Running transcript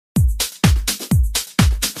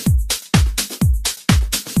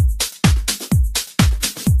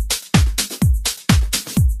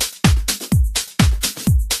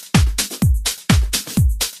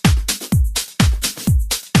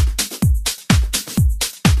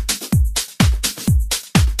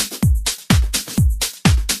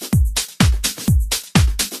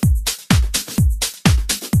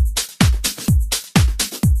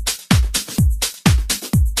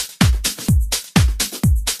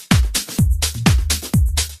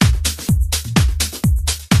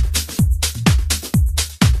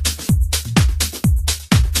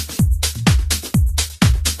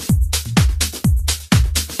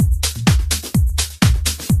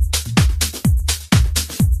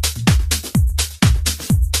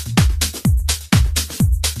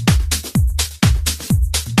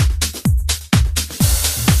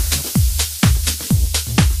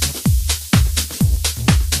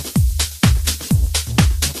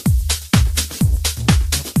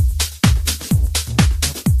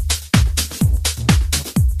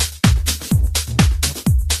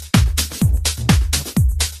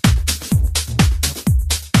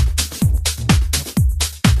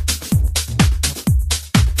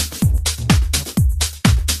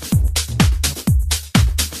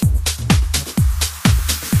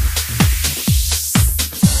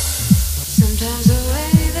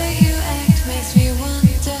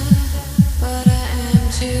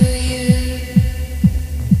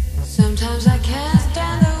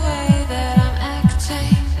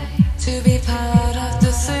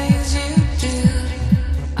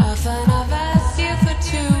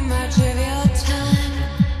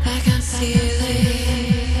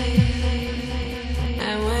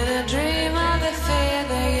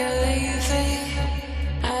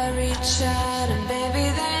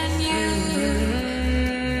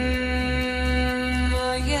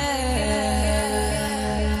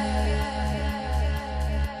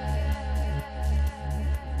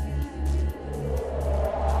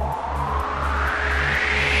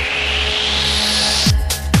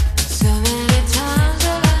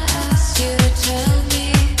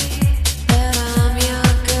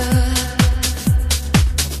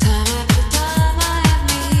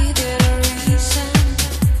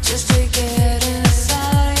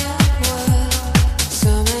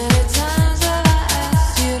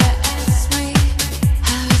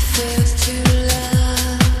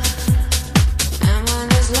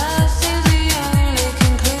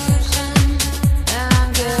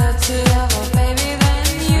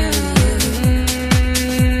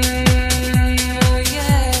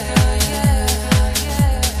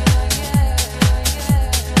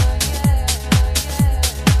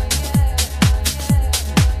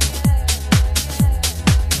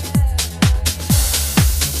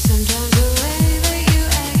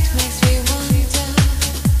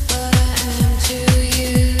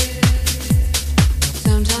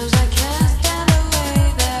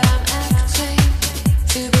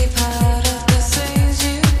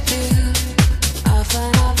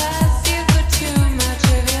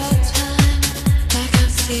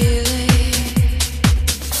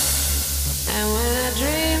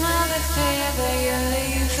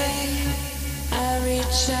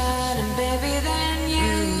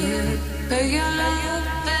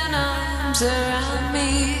around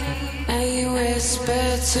me, and you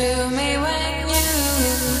whisper to me when you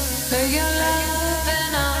put your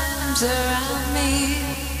loving arms around me,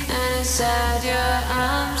 and inside your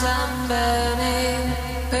arms I'm burning.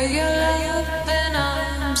 Put your loving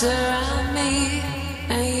arms around me,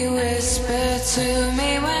 and you whisper to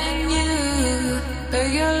me when you put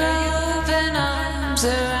your loving arms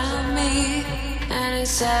around me, and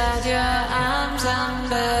inside your arms I'm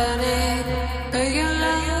burning. Put your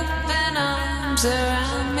loving arms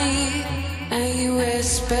around me, and you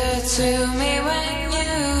whisper to me when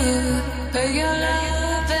you put your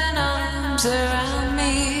loving arms around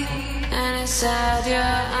me, and inside your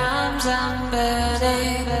arms I'm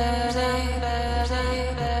burning.